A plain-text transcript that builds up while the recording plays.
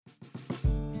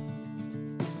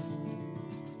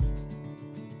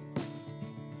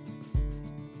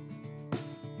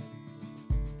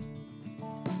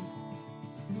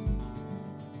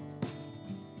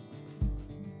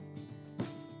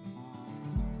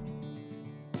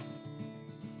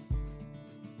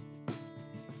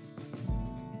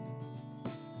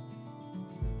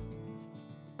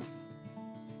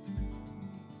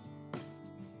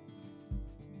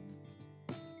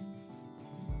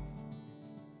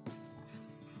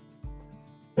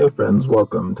Hey friends,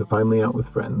 welcome to Finally Out with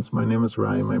Friends. My name is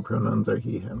Ryan, my pronouns are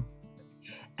he, him.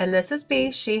 And this is B,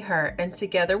 she, her, and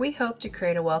together we hope to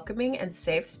create a welcoming and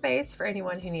safe space for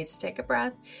anyone who needs to take a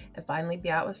breath and finally be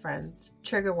out with friends.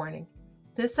 Trigger warning.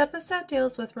 This episode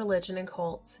deals with religion and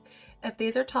cults. If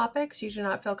these are topics you do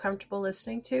not feel comfortable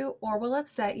listening to or will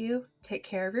upset you, take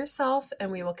care of yourself and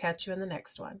we will catch you in the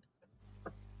next one.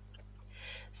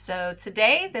 So,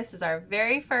 today, this is our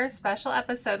very first special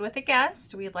episode with a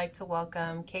guest. We'd like to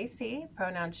welcome Casey,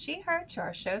 pronouns she, her, to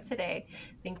our show today.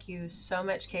 Thank you so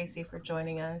much, Casey, for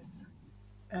joining us.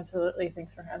 Absolutely.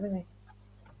 Thanks for having me.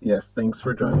 Yes, thanks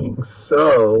for joining.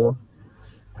 So,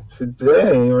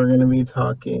 today we're going to be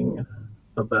talking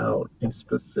about a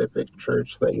specific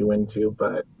church that you went to,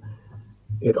 but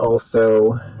it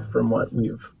also, from what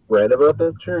we've read about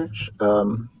the church,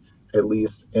 at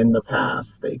least in the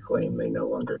past, they claim they no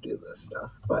longer do this stuff,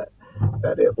 but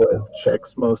that it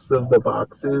checks most of the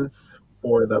boxes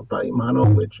for the bite model,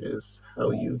 which is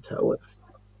how you tell if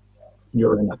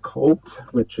you're in a cult,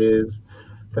 which is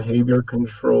behavior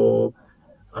control,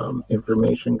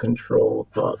 information control,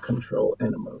 thought control,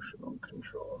 and emotional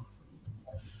control.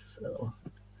 So,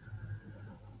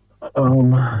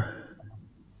 um,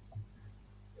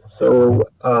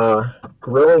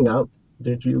 growing up,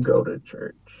 did you go to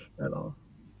church at all?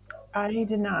 I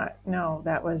did not know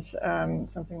that was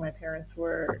something my parents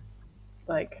were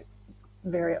like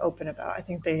very open about. I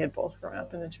think they had both grown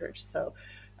up in the church, so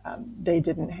they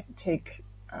didn't take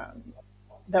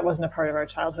that wasn't a part of our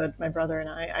childhood. My brother and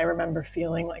I remember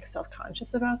feeling like self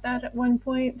conscious about that at one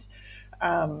point.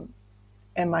 Um,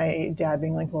 and my dad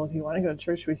being like, "Well, if you want to go to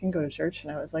church, we can go to church."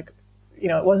 And I was like,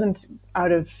 it wasn't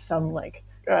out of some like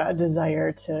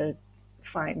desire to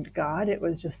find God. It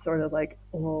was just sort of like,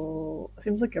 well, it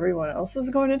seems like everyone else is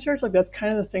going to church. Like that's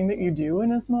kind of the thing that you do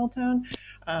in a small town.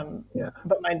 Yeah,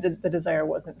 But the desire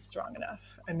wasn't strong enough.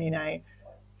 I mean, I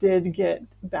did get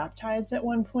baptized at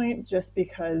one point just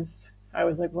because I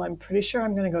was like, well, I'm pretty sure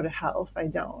I'm going to go to hell if I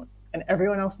don't. And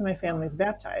everyone else in my family is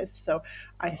baptized. So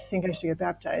I think I should get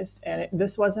baptized. And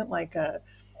this wasn't like a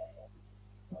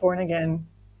born again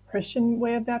Christian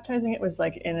way of baptizing. It was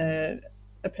like in a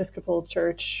Episcopal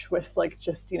church with like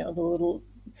just, the little,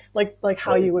 like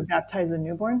how right. you would baptize a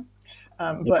newborn,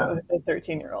 but Yeah, with a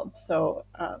 13-year-old. So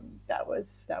that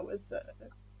was a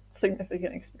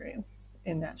significant experience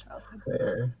in that childhood.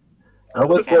 fair. I I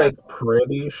think was I have like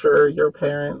pretty sure your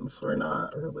parents were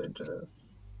not religious,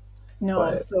 No,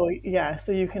 but so yeah,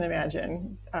 so you can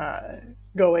imagine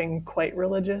going quite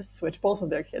religious, which both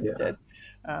of their kids yeah, did,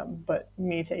 but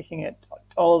me taking it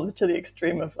all to the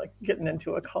extreme of like getting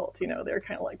into a cult. They're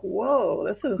kind of like, "Whoa,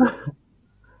 this is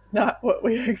not what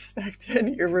we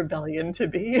expected your rebellion to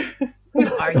be." too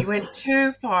far. You went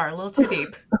too far, a little too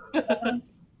deep.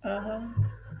 Uh-huh.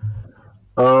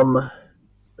 um,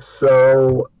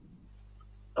 so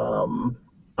Um,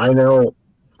 I know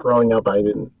growing up,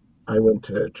 I went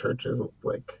to churches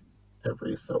like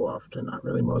every so often, not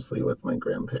really, mostly with my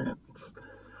grandparents.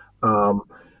 Um,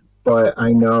 but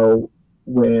I know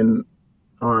when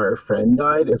our friend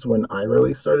died is when I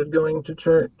really started going to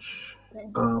church.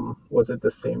 Was it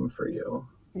the same for you?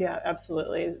 Yeah,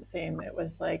 absolutely. Same. It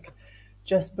was like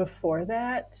just before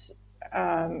that,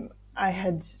 I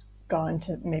had gone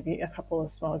to maybe a couple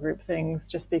of small group things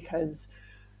just because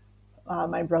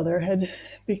my brother had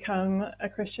become a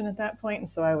Christian at that point, and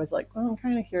so I was like, well, I'm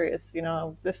kind of curious,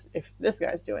 this if this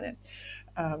guy's doing it,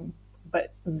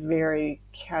 but very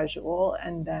casual.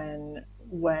 And then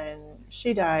when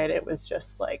she died, it was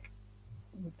just like,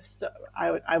 so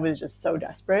I was just so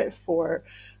desperate for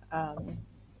um,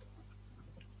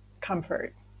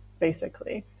 comfort,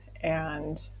 basically,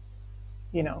 and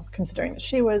considering that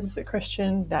she was a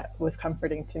Christian, that was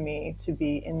comforting to me to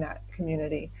be in that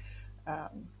community.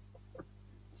 Um,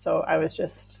 so I was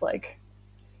just like,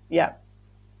 yeah,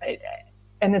 I,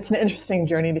 and it's an interesting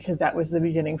journey because that was the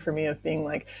beginning for me of being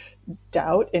like,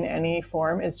 doubt in any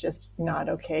form is just not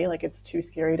okay. Like it's too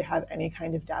scary to have any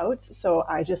kind of doubts. So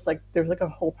I just like there's like a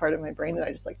whole part of my brain that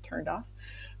I just like turned off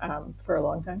for a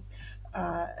long time,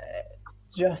 uh,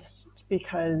 just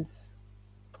because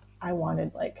I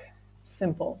wanted like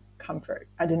simple comfort.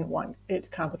 I didn't want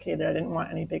it complicated. I didn't want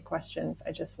any big questions.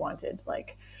 I just wanted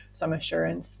like some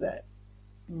assurance that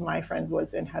my friend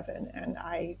was in heaven and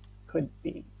I could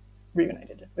be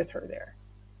reunited with her there.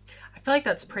 I feel like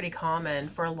that's pretty common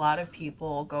for a lot of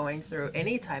people going through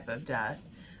any type of death.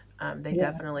 They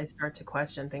Yeah. definitely start to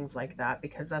question things like that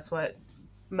because that's what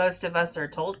most of us are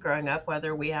told growing up,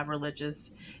 whether we have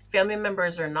religious family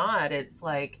members or not. It's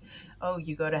like, oh,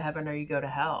 you go to heaven or you go to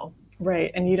hell.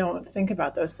 Right. And you don't think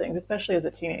about those things, especially as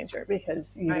a teenager,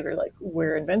 because Right. you're like,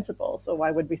 we're invincible. So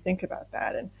why would we think about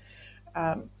that? And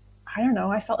um, I don't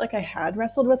know. I felt like I had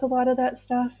wrestled with a lot of that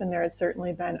stuff, and there had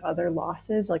certainly been other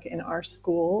losses. Like in our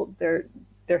school, there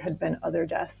had been other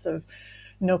deaths of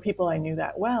no people I knew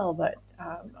that well, but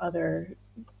other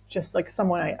just like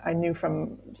someone I knew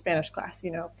from Spanish class,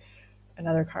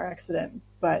 another car accident.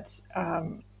 But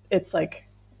it's like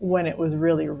when it was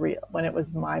really real, when it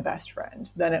was my best friend,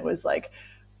 then it was like,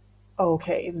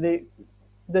 okay,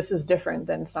 this is different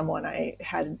than someone I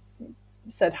had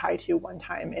said hi to one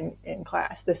time in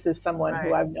class. This is someone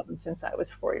who Right. I've known since I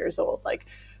was 4 years old. Like,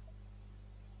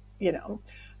 you know,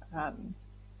 um,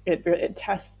 it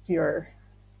tests your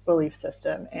belief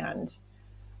system. And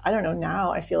I don't know,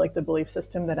 now I feel like the belief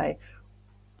system that I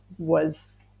was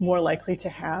more likely to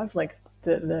have, like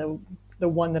the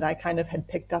one that I kind of had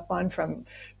picked up on from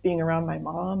being around my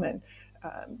mom and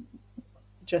um,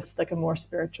 just like a more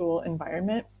spiritual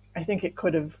environment. I think it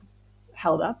could have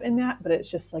held up in that, but it's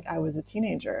just like I was a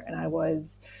teenager and I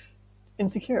was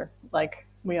insecure, like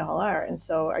we all are. And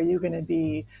so, are you going to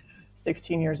be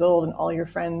 16 years old and all your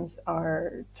friends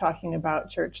are talking about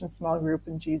church and small group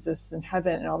and Jesus and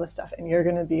heaven and all this stuff, and you're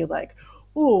going to be like,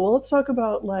 oh, well, let's talk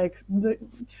about like the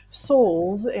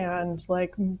souls and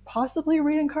like possibly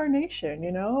reincarnation,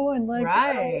 and like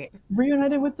Right.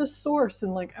 reunited with the source.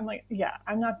 And like, I'm like, yeah,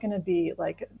 I'm not going to be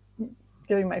like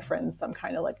giving my friends some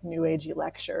kind of like new agey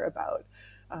lecture about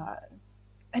uh,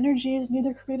 energy is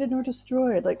neither created nor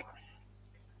destroyed. Like,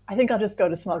 I think I'll just go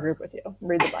to small group with you,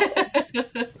 read the Bible.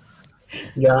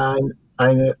 Yeah,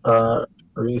 I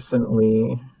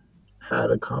recently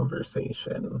had a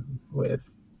conversation with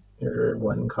your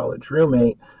one college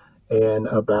roommate and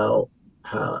about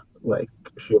how like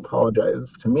she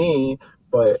apologized to me,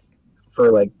 but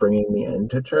for like bringing me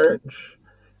into church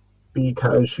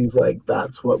because she's like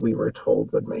that's what we were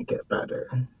told would make it better,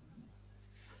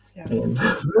 Yeah, and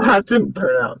that didn't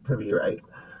turn out to be right.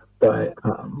 yeah, But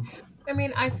I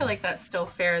mean, I feel like that's still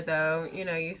fair though.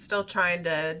 You're still trying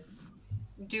to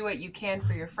do what you can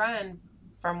for your friend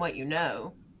from what you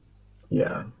know.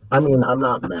 yeah, I mean I'm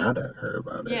not mad at her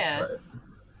about it, Yeah. but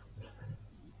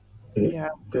it yeah.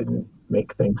 didn't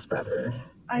make things better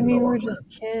I in the mean, we're long just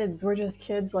run. kids. We're just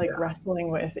kids, like Yeah,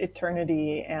 wrestling with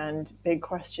eternity and big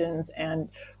questions. And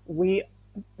we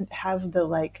have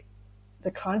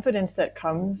the confidence that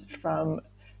comes from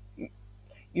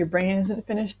your brain isn't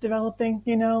finished developing,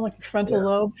 like your frontal yeah,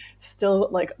 lobe still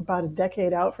like about a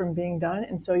decade out from being done.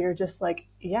 And so you're just like,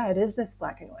 yeah, it is this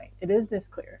black and white. It is this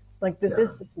clear. Like this yeah,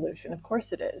 is the solution. Of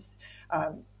course it is.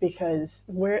 Because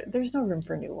there's no room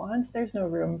for nuance. There's no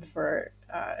room for,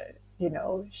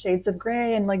 shades of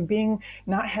gray and like being,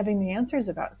 not having the answers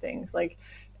about things. Like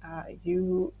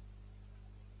you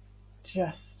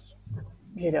just,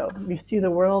 you see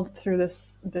the world through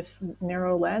this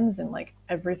narrow lens, and like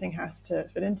everything has to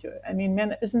fit into it. I mean,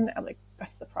 man, isn't that like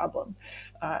that's the problem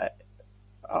uh,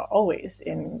 always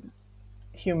in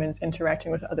humans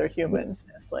interacting with other humans.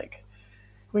 It's like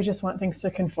we just want things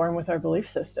to conform with our belief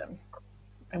system,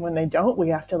 and when they don't, we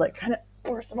have to like kind of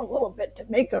force them a little bit to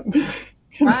make them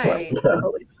conform Right. with our yeah.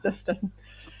 belief system.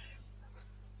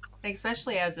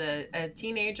 Especially as a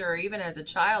teenager or even as a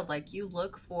child, like you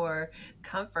look for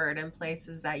comfort in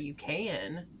places that you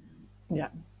can. Yeah,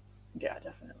 yeah,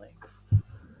 definitely.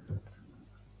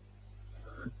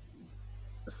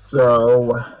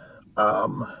 So,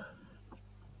 um,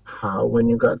 how when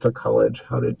you got to college,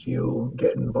 how did you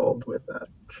get involved with that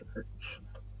church?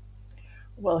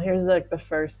 Well, here's like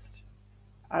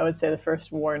I would say the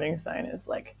first warning sign is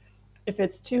like, if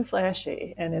it's too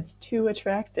flashy and it's too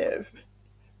attractive,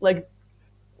 like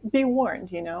be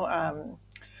warned.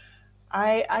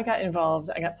 I got involved.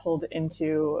 I got pulled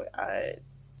into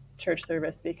church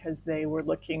service because they were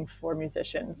looking for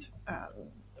musicians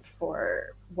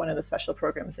for one of the special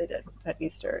programs they did at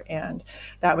Easter, and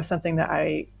that was something that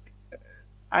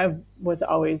I was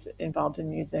always involved in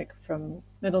music from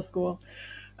middle school,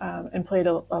 and played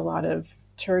a lot of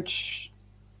church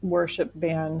worship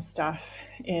band stuff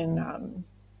in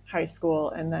high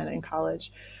school and then in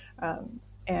college.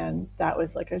 And that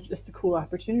was like just a cool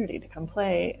opportunity to come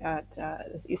play at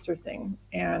this Easter thing.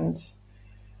 And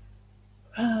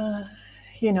uh,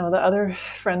 the other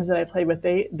friends that I played with,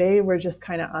 they were just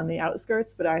kind of on the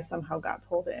outskirts, but I somehow got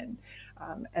pulled in.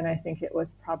 And I think it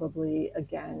was probably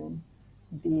again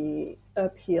the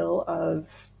appeal of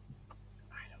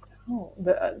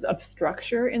of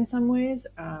structure in some ways.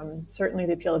 Certainly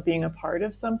the appeal of being a part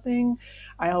of something.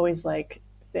 I always like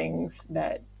things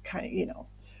that kind of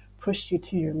push you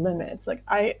to your limits. Like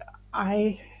I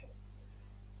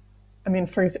I mean,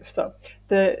 for example, so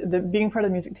the being part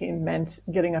of the music team meant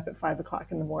getting up at 5 o'clock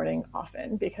in the morning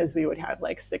often because we would have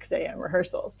like 6 a.m.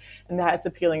 rehearsals, and that's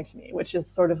appealing to me. Which is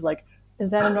sort of like,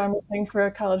 is that a normal thing for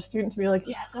a college student to be like,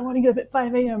 yes, I want to get up at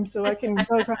 5 a.m. so I can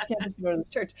go across campus and go to this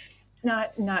church?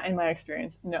 Not in my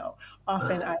experience. No,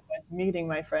 often I was meeting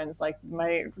my friends, like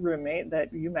my roommate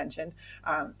that you mentioned.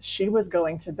 She was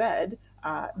going to bed,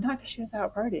 not because she was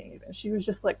out partying. Even she was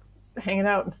just like hanging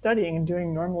out and studying and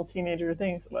doing normal teenager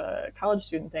things, college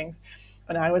student things.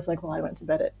 And I was like, well, I went to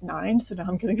bed at 9, so now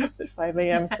I'm getting up at 5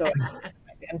 a.m. so I can do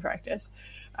my band practice.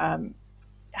 Um,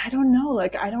 I don't know,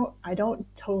 like I don't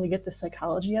totally get the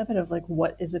psychology of it, of like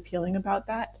what is appealing about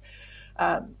that.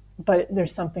 But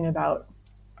there's something about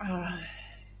uh,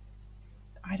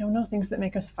 I don't know, things that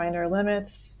make us find our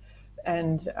limits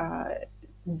and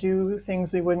do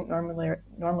things we wouldn't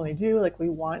normally do. Like we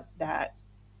want that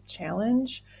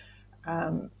challenge.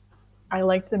 Um, I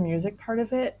liked the music part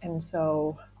of it, and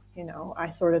so I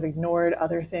sort of ignored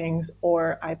other things,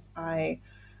 or I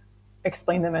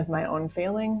explained them as my own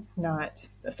failing, not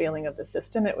the failing of the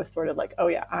system. It was sort of like, oh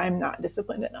yeah, I'm not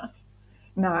disciplined enough.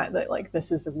 Not that like this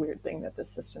is a weird thing that the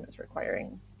system is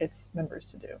requiring its members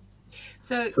to do.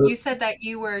 So So, you said that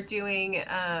you were doing,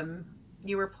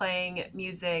 you were playing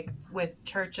music with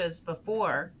churches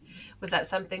before. Was that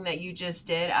something that you just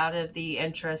did out of the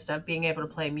interest of being able to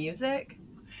play music?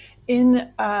 In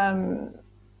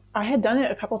I had done it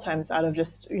a couple times out of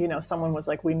just, someone was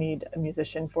like, we need a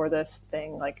musician for this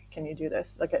thing. Like, can you do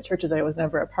this? Like at churches I was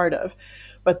never a part of.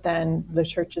 But then the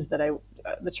church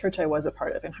I was a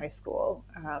part of in high school,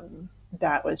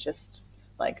 that was just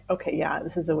like, okay, yeah,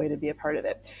 this is a way to be a part of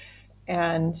it.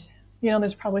 And,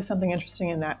 there's probably something interesting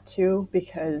in that too,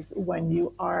 because when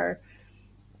you are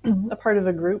a part of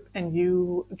a group and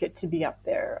you get to be up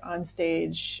there on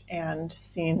stage and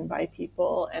seen by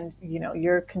people and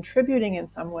you're contributing in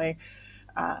some way,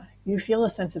 you feel a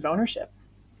sense of ownership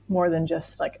more than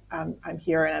just like I'm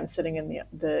here and I'm sitting in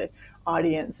the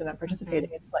audience and I'm Hmm. participating.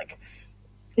 It's like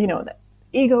the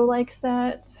ego likes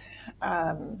that.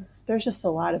 There's just a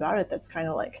lot about it that's kind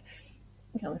of like,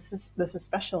 this is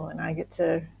special, and I get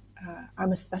to.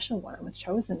 I'm a special one. I'm a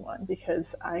chosen one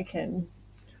because I can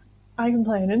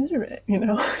play an instrument.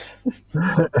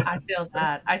 I feel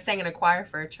that. I sang in a choir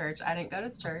for a church. I didn't go to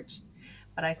the church,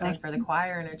 but I Uh, sang for the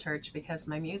choir in a church because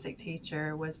my music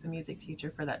teacher was the music teacher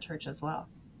for that church as well.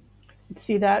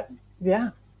 See that?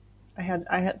 Yeah, I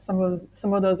had some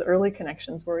of those early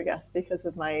connections were, yes, because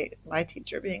of my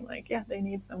teacher being like, yeah, they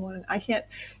need someone. I can't.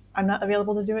 I'm not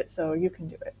available to do it, so you can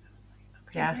do it.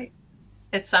 Okay, Yeah. great.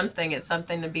 It's something. It's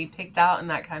something to be picked out in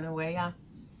that kind of way. Yeah.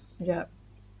 Yeah,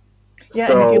 yeah.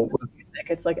 And if you so love music,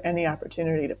 it's like any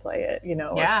opportunity to play it,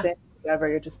 or Yeah. sing, whatever.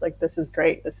 You're just like, this is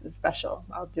great. This is special.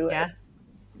 I'll do it. Yeah.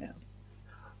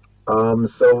 Yeah.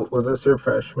 so was this your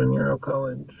freshman year of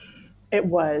college? It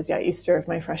was, yeah. Easter of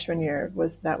my freshman year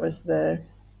was the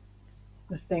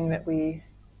thing that we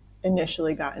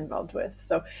initially got involved with.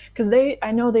 So, because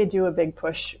I know they do a big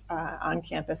push on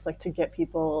campus, like to get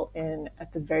people in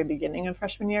at the very beginning of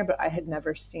freshman year, but I had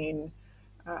never seen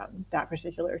that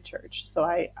particular church. So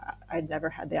I'd never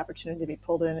had the opportunity to be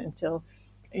pulled in until,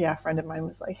 yeah, a friend of mine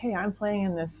was like, "Hey, I'm playing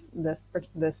in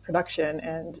this production,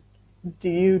 and do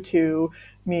you two,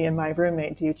 me and my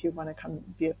roommate, do you two want to come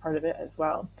be a part of it as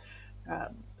well?"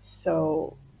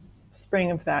 So spring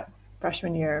of that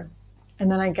freshman year. And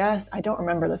then I guess I don't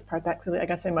remember this part that clearly. I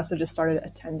guess I must have just started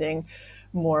attending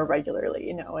more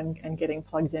regularly, and getting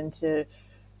plugged into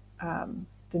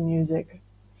the music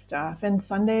stuff. And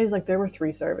Sundays, like there were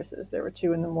 3 services. There were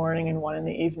two in the morning and one in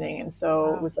the evening. And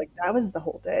so it Wow. was like that was the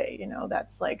whole day,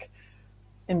 That's like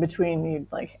in between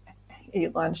you'd like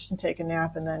eat lunch and take a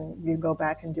nap and then you go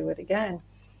back and do it again.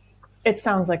 It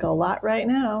sounds like a lot right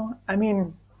now. I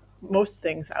mean, most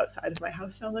things outside of my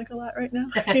house sound like a lot right now,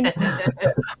 but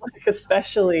like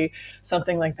especially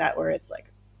something like that where it's like,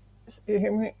 you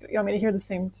want me to hear the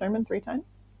same sermon 3 times?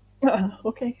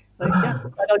 Okay, like yeah,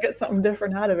 I'll get something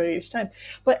different out of it each time.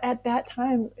 But at that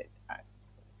time,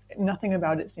 nothing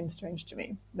about it seemed strange to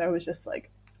me. That was just like,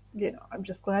 I'm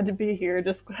just glad to be here,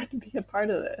 just glad to be a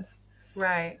part of this.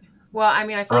 Right. Well, I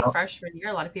mean, I feel like Uh, freshman year,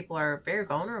 a lot of people are very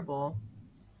vulnerable.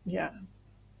 Yeah,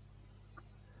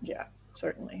 yeah,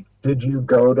 certainly. did you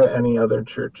go to any other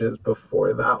churches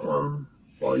before that one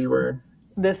while you were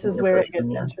This in is your where it freshman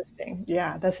gets year? interesting.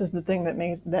 Yeah, this is the thing that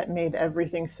made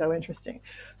everything so interesting.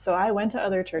 So I went to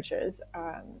other churches,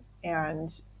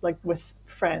 and like with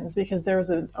friends, because there was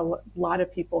a lot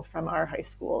of people from our high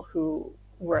school who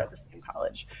were at the same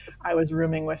college. I was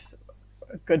rooming with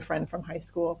a good friend from high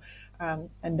school, and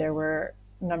there were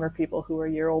number of people who were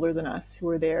a year older than us who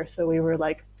were there. So we were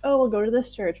like, oh, we'll go to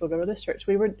this church. We'll go to this church.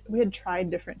 We had tried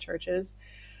different churches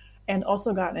and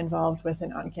also gotten involved with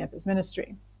an on-campus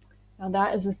ministry. Now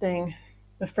that is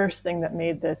the first thing that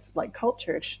made this like cult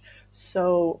church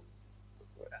so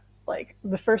like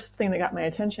the first thing that got my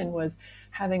attention was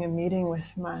having a meeting with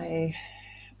my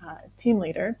team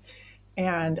leader.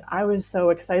 And I was so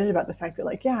excited about the fact that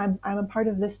like, yeah, I'm a part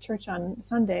of this church on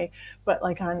Sunday, but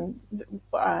like on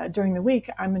during the week,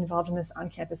 I'm involved in this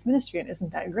on-campus ministry, and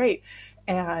isn't that great?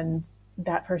 And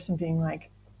that person being like,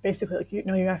 basically like, you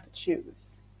know, you have to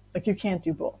choose. Like you can't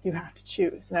do both. You have to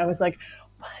choose. And I was like,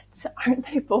 what? Aren't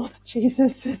they both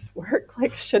Jesus's work?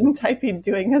 Like, shouldn't I be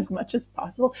doing as much as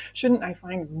possible? Shouldn't I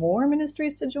find more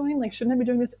ministries to join? Like, shouldn't I be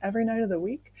doing this every night of the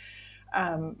week?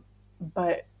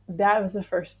 But that was the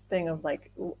first thing of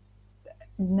like,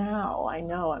 now I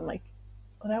know I'm like,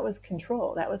 well, that was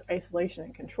control. That was isolation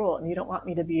and control. And you don't want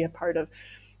me to be a part of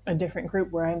a different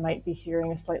group where I might be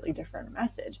hearing a slightly different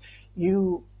message.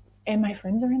 You and my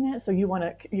friends are in that, so you want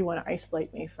to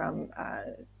isolate me from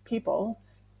people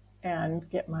and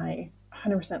get my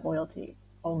 100% loyalty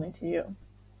only to you.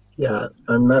 Yeah,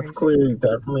 and that's clearly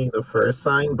definitely the first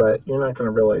sign, but you're not going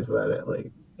to realize that at like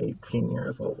 18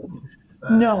 years old.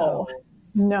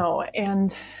 No,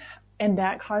 and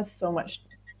that caused so much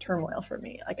turmoil for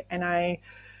me. Like, and I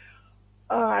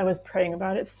was praying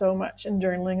about it so much and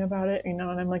journaling about it, you know,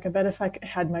 and I'm like, I bet if I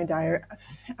had my diary,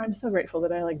 I'm so grateful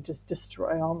that I like just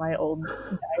destroy all my old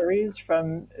diaries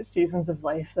from seasons of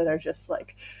life that are just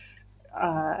like,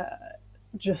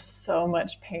 just so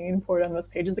much pain poured on those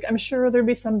pages. Like, I'm sure there'd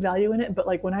be some value in it, but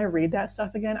like when I read that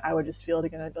stuff again, I would just feel it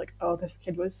again. I'd be like, oh, this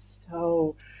kid was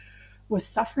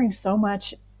suffering so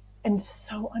much and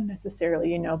so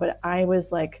unnecessarily, you know. But I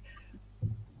was like,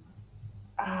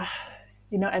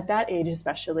 you know, at that age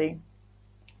especially,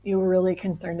 you were really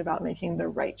concerned about making the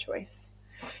right choice.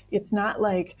 It's not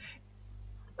like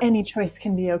any choice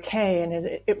can be okay,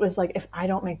 and it was like, if I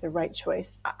don't make the right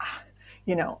choice,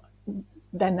 you know,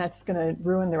 then that's going to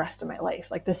ruin the rest of my life.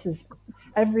 Like, this is,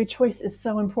 every choice is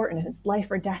so important, and it's life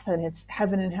or death, and it's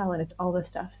heaven and hell, and it's all this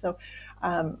stuff. So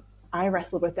I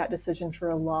wrestled with that decision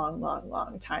for a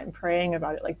long time, praying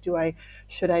about it. Like,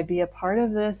 should I be a part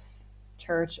of this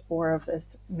church or of this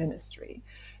ministry?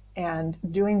 And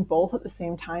doing both at the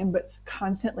same time, but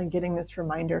constantly getting this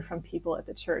reminder from people at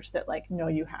the church that like, no,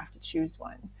 you have to choose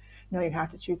one. No, you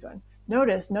have to choose one.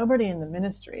 Notice nobody in the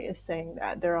ministry is saying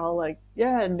that. They're all like,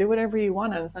 yeah, do whatever you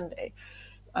want on Sunday.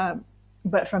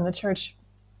 But from the church,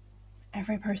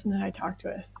 every person that I talked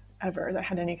with ever that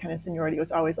had any kind of seniority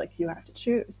was always like, you have to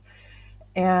choose.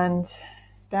 And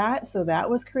that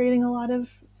was creating a lot of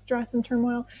stress and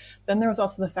turmoil. Then there was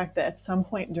also the fact that at some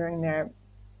point during there,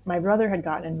 my brother had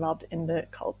gotten involved in the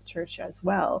cult church as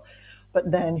well, but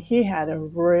then he had a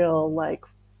real like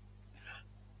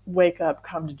wake up,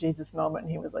 come to Jesus moment,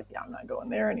 and he was like, yeah, I'm not going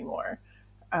there anymore.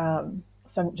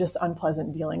 Some just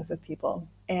unpleasant dealings with people.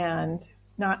 And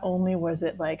not only was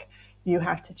it like, you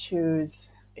have to choose,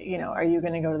 you know, are you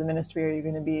going to go to the ministry, or are you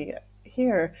going to be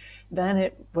here? Then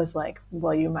it was like,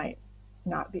 well, you might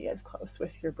not be as close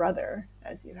with your brother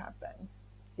as you have been,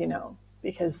 you know,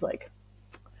 because like,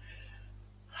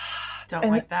 don't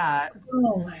like that.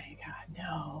 Oh my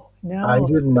God, no. I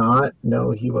did not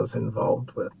know he was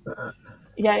involved with that.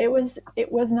 Yeah, it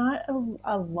was not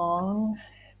a long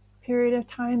period of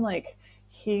time. Like,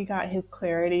 he got his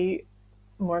clarity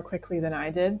more quickly than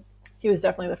I did. He was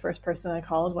definitely the first person I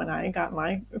called when I got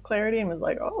my clarity and was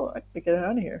like, oh, I can get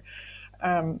out of here.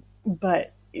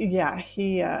 But yeah,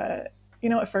 he, you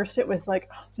know, at first it was like,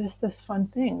 oh, just this fun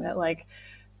thing that like,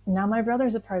 now my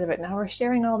brother's a part of it. Now we're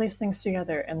sharing all these things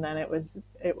together. And then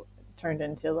it turned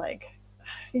into like,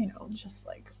 you know, just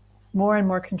like more and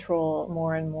more control,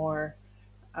 more and more.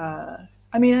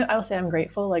 I mean, I'll say I'm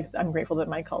grateful. Like, I'm grateful that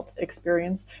my cult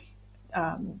experience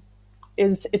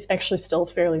it's actually still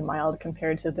fairly mild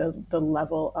compared to the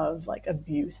level of like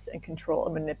abuse and control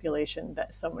and manipulation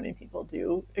that so many people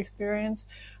do experience.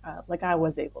 Like, I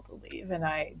was able to leave, and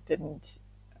I didn't,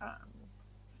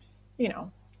 you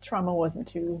know, trauma wasn't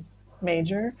too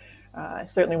major.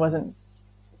 Certainly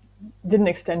didn't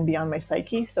extend beyond my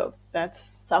psyche. So that's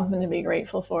something to be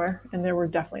grateful for. And there were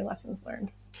definitely lessons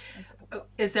learned.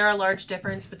 Is there a large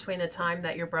difference between the time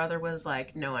that your brother was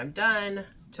like, no, I'm done,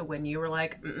 to when you were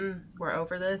like, we're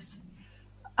over this?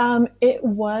 It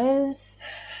was,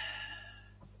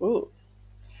 ooh,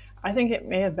 I think it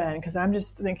may have been, because I'm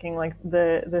just thinking like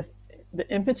the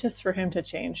impetus for him to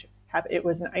change. It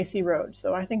was an icy road,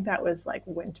 so I think that was like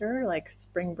winter, like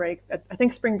spring break. I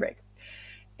think spring break.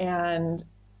 And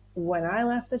when I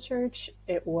left the church,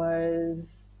 it was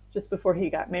just before he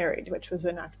got married, which was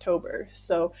in October.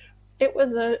 So it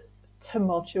was a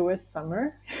tumultuous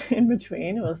summer in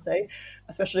between, we'll say,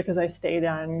 especially because I stayed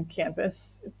on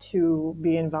campus to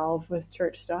be involved with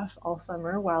church stuff all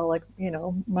summer while, like,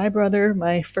 my brother,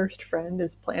 my first friend,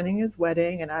 is planning his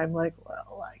wedding. And I'm like,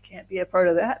 well, I can't be a part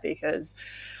of that because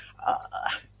uh,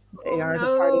 they Oh aren't a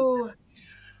part of it. no.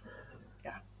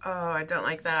 Yeah. Oh, I don't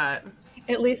like that.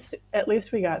 At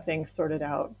least we got things sorted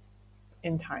out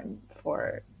in time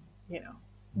for, you know,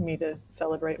 me to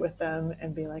celebrate with them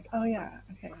and be like, oh yeah,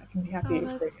 okay, I can be Oh, happy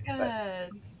for that's you. But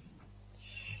good.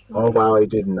 Oh wow, I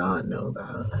did not know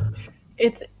that.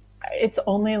 it's it's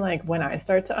only like when I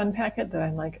start to unpack it that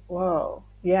I'm like, whoa,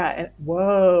 yeah, and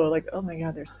whoa, like, oh my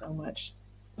god, there's so much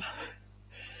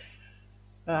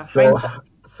So, hindsight.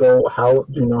 so how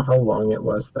do you know how long it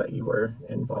was that you were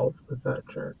involved with that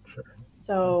church or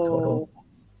total? So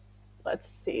let's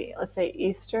say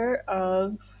Easter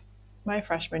of my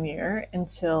freshman year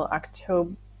until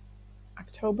October,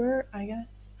 I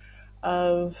guess,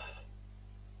 of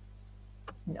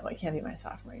no, it can't be my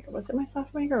sophomore year. Was it my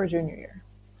sophomore year or junior year?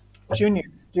 Junior,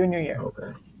 junior year.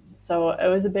 Okay. So it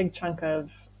was a big chunk of,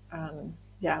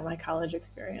 yeah, my college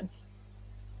experience.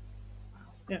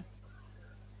 Yeah,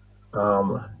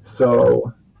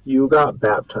 So you got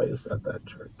baptized at that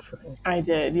church, right? I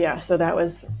did. Yeah, so that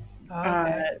was Oh, uh,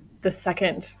 okay. the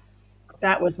second.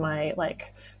 That was my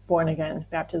like born again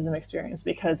baptism experience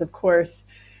because, of course,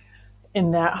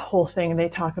 in that whole thing they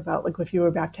talk about like if you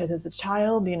were baptized as a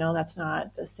child, that's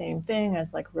not the same thing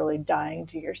as like really dying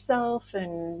to yourself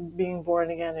and being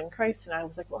born again in Christ. And I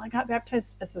was like, well, I got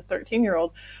baptized as a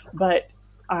 13-year-old, but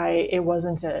I it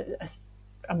wasn't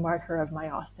a marker of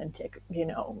my authentic,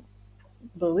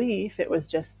 belief. It was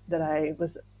just that I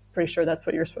was pretty sure that's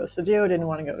what you're supposed to do. I didn't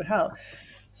want to go to hell.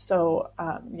 So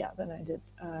yeah, then I did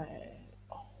a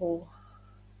whole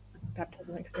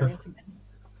baptism Because experience again.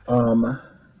 um,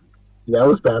 yeah, I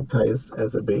was baptized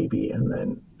as a baby, and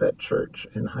then that church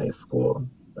in high school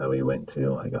that we went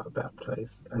to, I got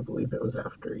baptized. I believe it was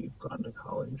after you've gone to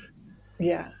college.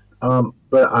 Yeah,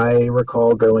 But I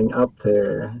recall going up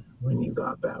there when you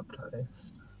got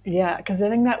baptized. yeah, because I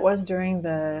think that was during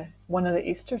the one of the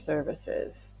Easter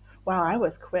services. Wow, I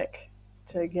was quick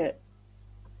to get.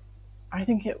 I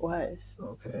think it was.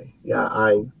 Okay. Yeah,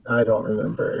 I don't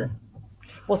remember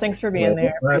Well, thanks for being when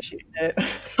there. it was. Appreciate it.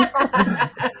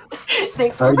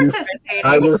 Thanks I for just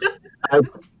I participating. just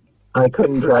I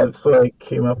couldn't drive, so I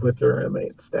came up with your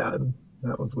roommate's dad.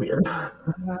 That was weird.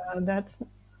 That's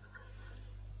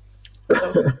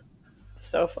so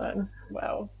so fun.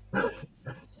 Wow.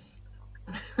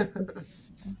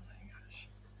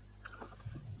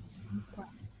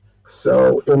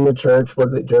 So in the church,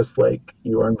 was it just like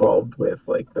you were involved with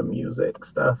like the music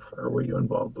stuff, or were you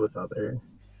involved with other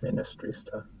ministry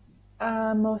stuff?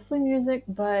 Mostly music,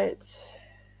 but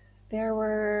there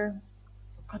were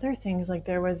other things. Like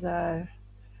there was a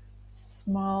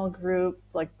small group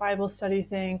like Bible study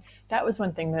thing. That was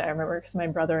one thing that I remember because my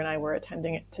brother and I were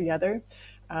attending it together.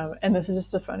 And this is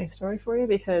just a funny story for you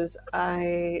because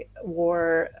I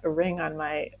wore a ring on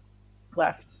my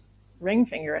left ring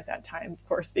finger at that time, of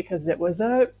course, because it was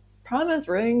a promise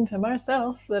ring to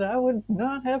myself that I would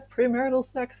not have premarital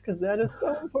sex because that is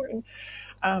so important.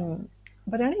 Um,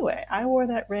 but anyway, I wore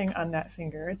that ring on that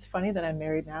finger. It's funny that I'm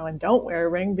married now and don't wear a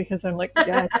ring because I'm like,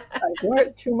 yeah, I wore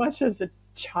it too much as a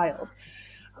child.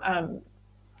 Um,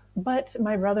 but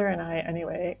my brother and I,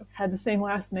 anyway, had the same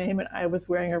last name, and I was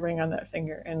wearing a ring on that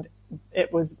finger. And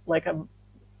it was like a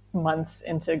months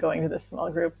into going to this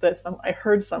small group that I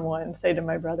heard someone say to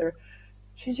my brother,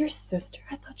 "She's your sister?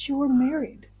 I thought you were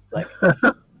married." Like,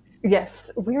 yes,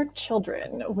 we're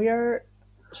children. We are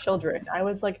children. I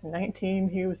was like 19,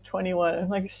 he was 21. And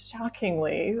like,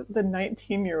 shockingly, the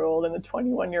 19-year-old and the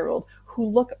 21-year-old who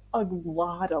look a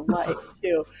lot alike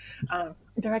too.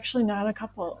 They're actually not a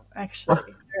couple,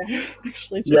 actually. They're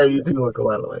actually Yeah, just. you do look a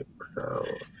lot alike.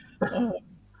 So Uh,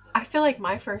 I feel like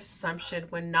my first assumption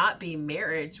would not be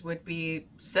marriage, would be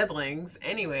siblings,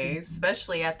 anyways,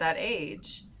 especially at that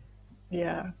age.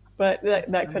 yeah. But that,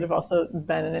 That's that could have funny. also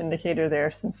been an indicator there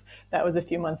since that was a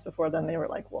few months before then they were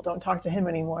like, well, don't talk to him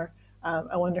anymore.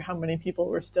 I wonder how many people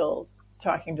were still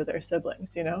talking to their siblings.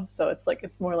 So it's like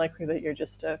it's more likely that you're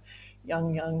just a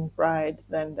young bride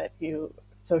than that you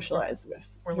We're, socialize with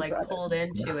we're your like brother. pulled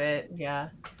into it. Yeah,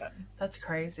 that's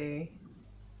crazy.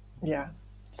 Yeah.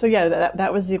 So yeah,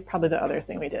 that was probably the other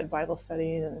thing we did: Bible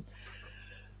studies and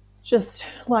just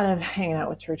a lot of hanging out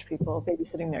with church people,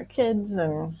 babysitting their kids,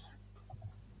 and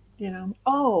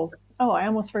oh, I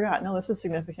almost forgot. No, this is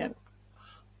significant.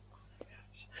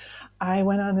 I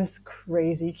went on this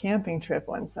crazy camping trip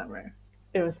one summer.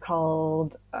 it was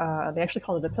called, they actually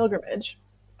called it a pilgrimage.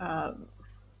 Um,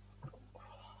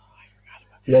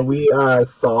 Yeah, we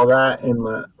saw that in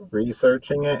the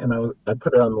researching it, and I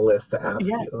put it on the list to ask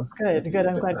yeah, you if good, you good.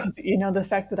 I'm did glad that. because the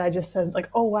fact that I just said like,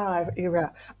 oh wow, you're right.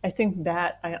 I think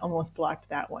that I almost blocked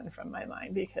that one from my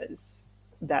mind because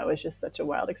that was just such a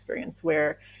wild experience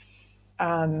where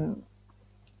um,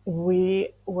 we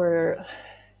were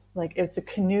like, it's a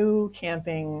canoe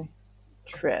camping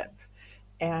trip,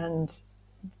 and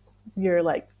you're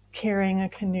like carrying a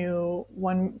canoe,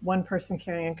 one person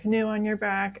carrying a canoe on your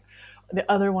back, the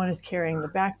other one is carrying the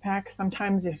backpack.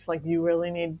 Sometimes if like you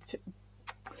really need to,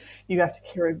 you have to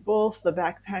carry both the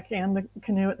backpack and the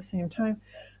canoe at the same time.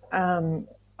 um,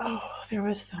 oh, there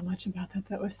was so much about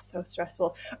that was so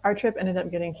stressful. Our trip ended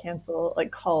up getting canceled,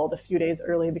 like called a few days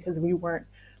early because we weren't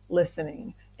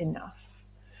listening enough.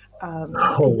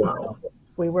 Oh wow.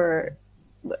 We were,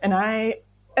 and I,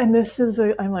 and this is,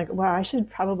 I'm like, wow, I should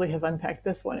probably have unpacked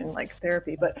this one in like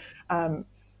therapy, but um,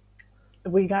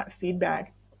 we got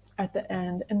feedback at the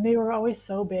end, and they were always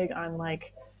so big on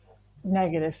like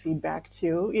negative feedback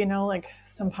too, like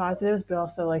some positives, but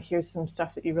also like, here's some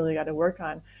stuff that you really got to work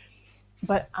on.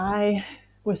 But I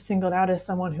was singled out as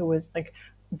someone who was like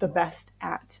the best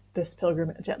at this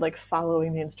pilgrimage, at like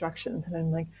following the instructions. And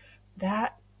I'm like,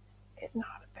 that is not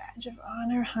a badge of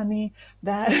honor, honey.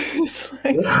 That is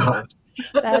like, Yeah.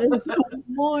 that is a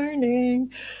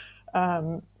warning.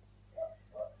 Um,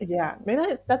 yeah, maybe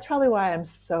that's probably why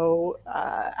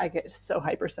I get so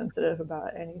hypersensitive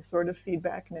about any sort of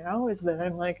feedback now, is that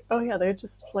I'm like, oh yeah, they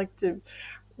just like to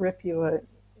rip you a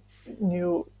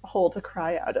new hole to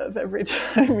cry out of every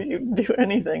time you do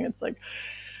anything. It's like,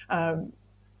 um,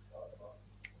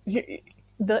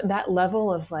 that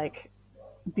level of like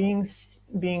being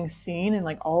being seen, and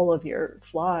like all of your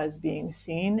flaws being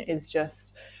seen is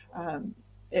just, um,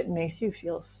 it makes you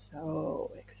feel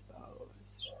so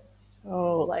exposed.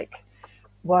 So like,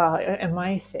 wow, am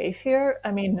I safe here?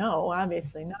 I mean, no,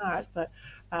 obviously not. But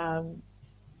um,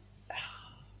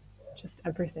 just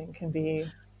everything can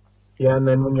be, Yeah, and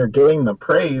then when you're getting the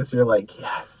praise, you're like,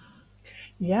 yes.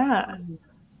 yeah,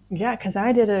 yeah. Because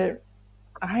I did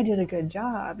a good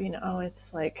job.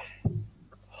 It's like,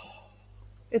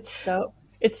 it's so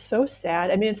it's so sad.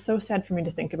 I mean, it's so sad for me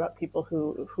to think about people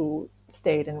who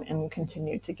stayed and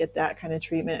continued to get that kind of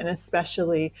treatment, and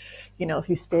especially, if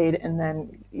you stayed and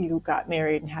then you got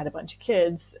married and had a bunch of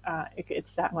kids,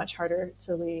 it's that much harder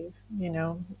to leave.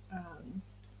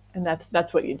 And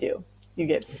that's what you do. You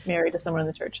get married to someone in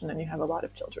the church, and then you have a lot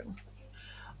of children.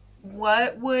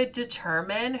 What would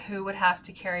determine who would have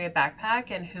to carry a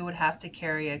backpack and who would have to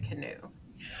carry a canoe?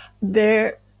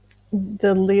 There,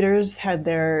 the leaders had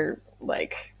that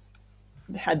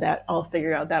all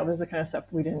figured out. That was the kind of stuff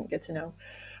we didn't get to know.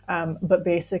 But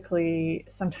basically,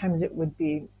 sometimes it would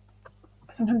be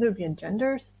a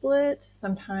gender split.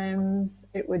 Sometimes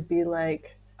it would be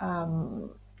like,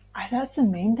 that's the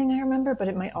main thing I remember. But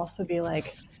it might also be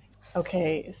like,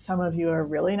 okay, some of you are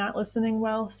really not listening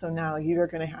well, so now you're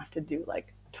going to have to do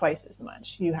like twice as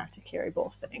much. You have to carry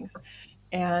both things.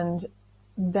 And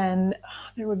then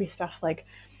there would be stuff like,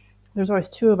 there's always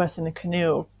two of us in the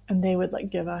canoe, and they would like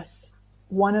give us,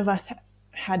 one of us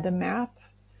had the map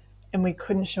and we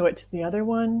couldn't show it to the other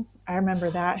one. I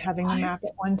remember that, having the map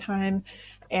What? at one time,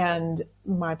 and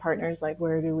my partner's like,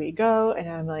 where do we go? And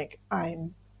I'm like,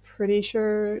 I'm pretty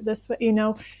sure this way,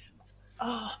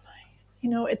 oh,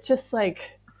 it's just like,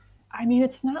 I mean,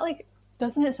 it's not like,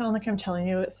 doesn't it sound like I'm telling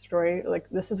you a story? Like,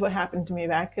 this is what happened to me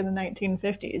back in the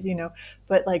 1950s,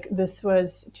 but like, this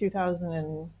was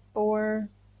 2004,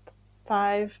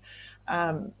 5.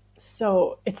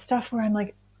 So it's stuff where I'm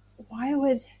like, why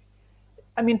would,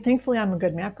 I mean, thankfully I'm a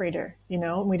good map reader,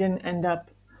 we didn't end up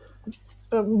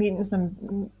meeting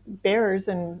some bears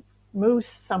and moose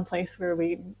someplace where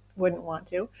we wouldn't want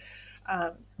to.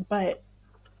 Um, but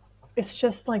it's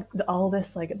just like all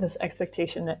this, like this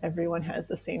expectation that everyone has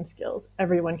the same skills.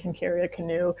 Everyone can carry a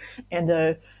canoe and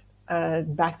a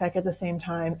backpack at the same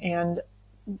time, and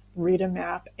read a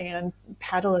map and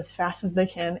paddle as fast as they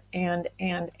can, and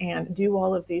do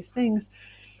all of these things.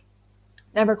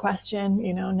 Never question,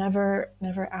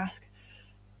 never ask.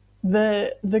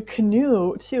 The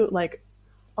canoe too, like,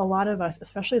 a lot of us,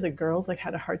 especially the girls, like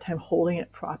had a hard time holding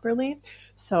it properly.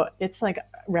 So it's like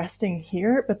resting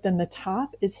here, but then the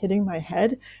top is hitting my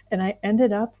head, and I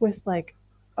ended up with like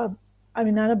a, I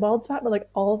mean, not a bald spot, but like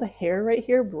all the hair right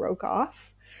here broke off.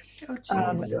 Oh, Oh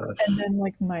Um, my geez. and gosh. then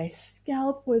like my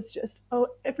scalp was just, oh,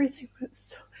 everything was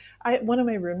so. One of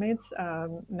my roommates,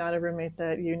 not a roommate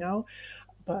that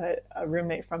but a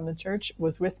roommate from the church,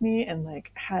 was with me and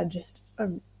like had just a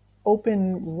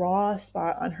open raw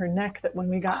spot on her neck that when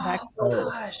we got back home,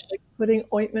 Gosh. like putting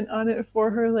ointment on it for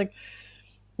her, like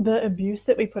the abuse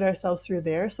that we put ourselves through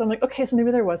there. So I'm like, okay, so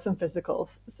maybe there was some physical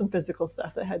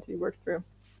stuff that had to be worked through.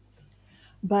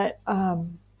 But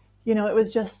it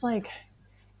was just like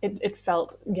it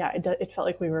felt, it felt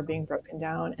like we were being broken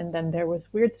down. And then there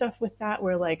was weird stuff with that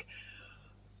where like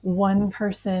one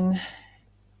person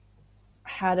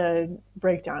had a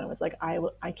breakdown and was like,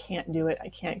 I can't do it. I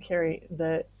can't carry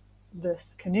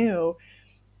this canoe.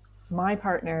 My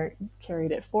partner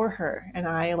carried it for her, and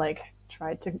I like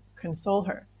tried to console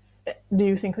her. Do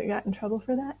you think we got in trouble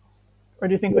for that? Or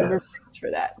do you think we were Yes. praised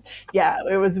for that? Yeah,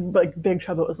 it was like big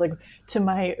trouble. It was like, to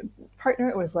my partner,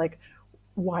 it was like,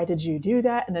 why did you do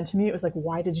that? And then to me, it was like,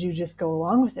 why did you just go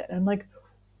along with it? And I'm like,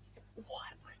 what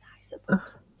was I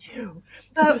supposed to do?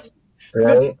 I was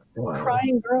Right? a Wow.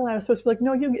 crying girl. I was supposed to be like,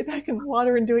 no, you get back in the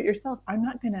water and do it yourself. I'm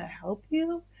not going to help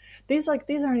you. These aren't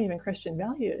even Christian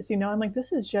values. I'm like,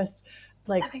 this is just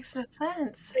like, That makes no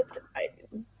sense. it's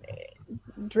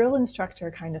drill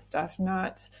instructor kind of stuff,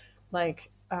 not like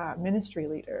ministry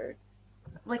leader.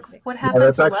 Like, what Yeah, happened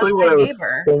that's to love actually thy what I was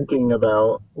neighbor? thinking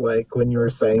about, like when you were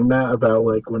saying that about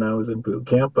like when I was in boot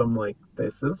camp. I'm like,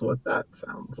 this is what that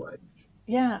sounds like.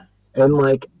 Yeah. And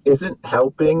like, isn't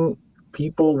helping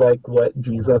people like what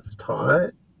Jesus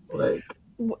taught? Like,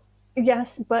 Yes,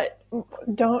 but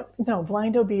don't, no,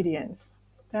 blind obedience.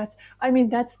 That's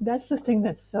the thing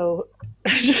that's so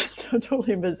just so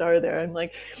totally bizarre there. I'm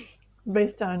like,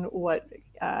 based on what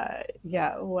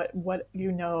what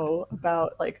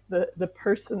about like the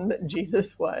person that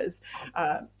Jesus was,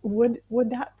 would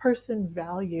that person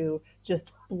value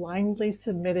just blindly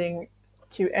submitting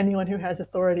to anyone who has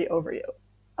authority over you?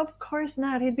 Of course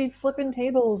not. He'd be flipping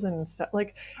tables and stuff.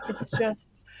 Like, it's just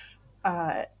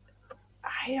uh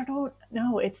I don't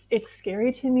know. It's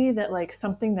scary to me that like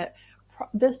something that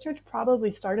this church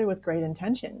probably started with great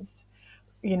intentions.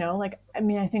 Like,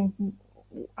 I think,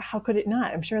 how could it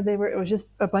not? I'm sure it was just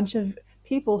a bunch of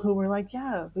people who were like,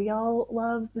 yeah, we all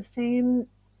love the same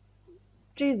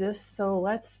Jesus, so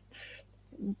let's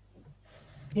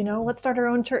start our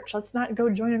own church. Let's not go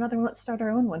join another one. Let's start our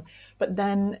own one. But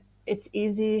then it's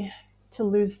easy to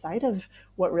lose sight of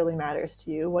what really matters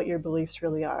to you, what your beliefs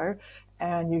really are,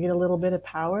 and you get a little bit of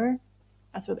power.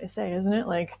 That's what they say, isn't it?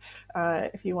 Like,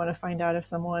 if you want to find out if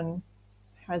someone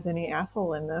has any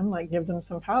asshole in them, like, give them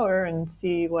some power and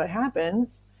see what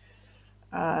happens.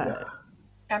 yeah.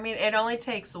 I mean, it only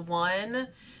takes one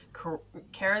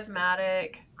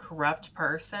charismatic, corrupt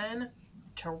person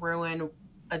to ruin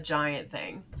a giant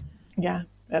thing. Yeah,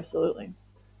 absolutely.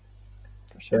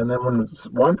 For sure. And then when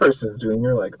one person is doing,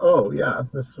 you're like, oh yeah,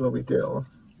 this is what we do.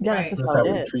 Yeah, Right. this This is is how how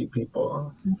it we is. treat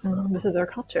people. Mm-hmm. This is our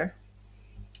culture.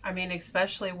 I mean,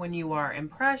 especially when you are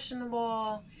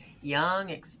impressionable, young,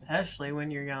 especially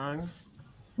when you're young.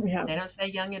 Yeah. They don't say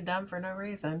young and dumb for no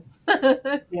reason.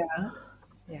 Yeah.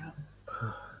 Yeah.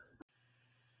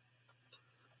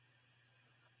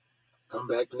 Come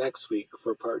back next week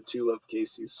for part 2 of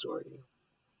Casey's story.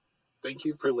 Thank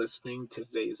you for listening to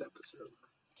today's episode.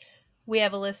 We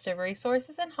have a list of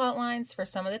resources and hotlines for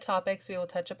some of the topics we will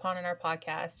touch upon in our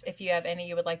podcast. If you have any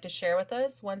you would like to share with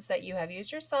us, ones that you have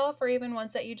used yourself, or even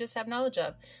ones that you just have knowledge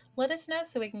of, let us know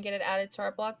so we can get it added to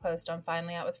our blog post on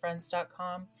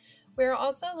finallyoutwithfriends.com. We are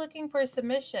also looking for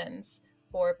submissions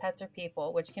for pets or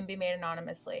people, which can be made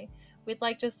anonymously. We'd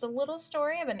like just a little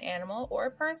story of an animal or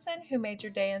a person who made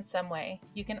your day in some way.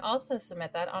 You can also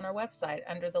submit that on our website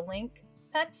under the link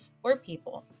Pets or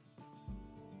People.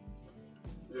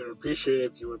 We would appreciate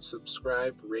it if you would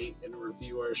subscribe, rate, and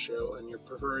review our show on your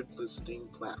preferred listening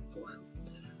platform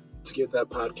to get that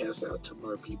podcast out to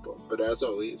more people. But as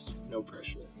always, no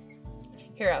pressure.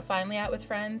 Here at Finally Out with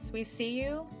Friends, we see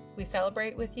you, we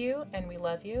celebrate with you, and we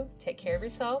love you. Take care of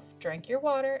yourself, drink your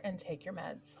water, and take your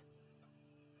meds.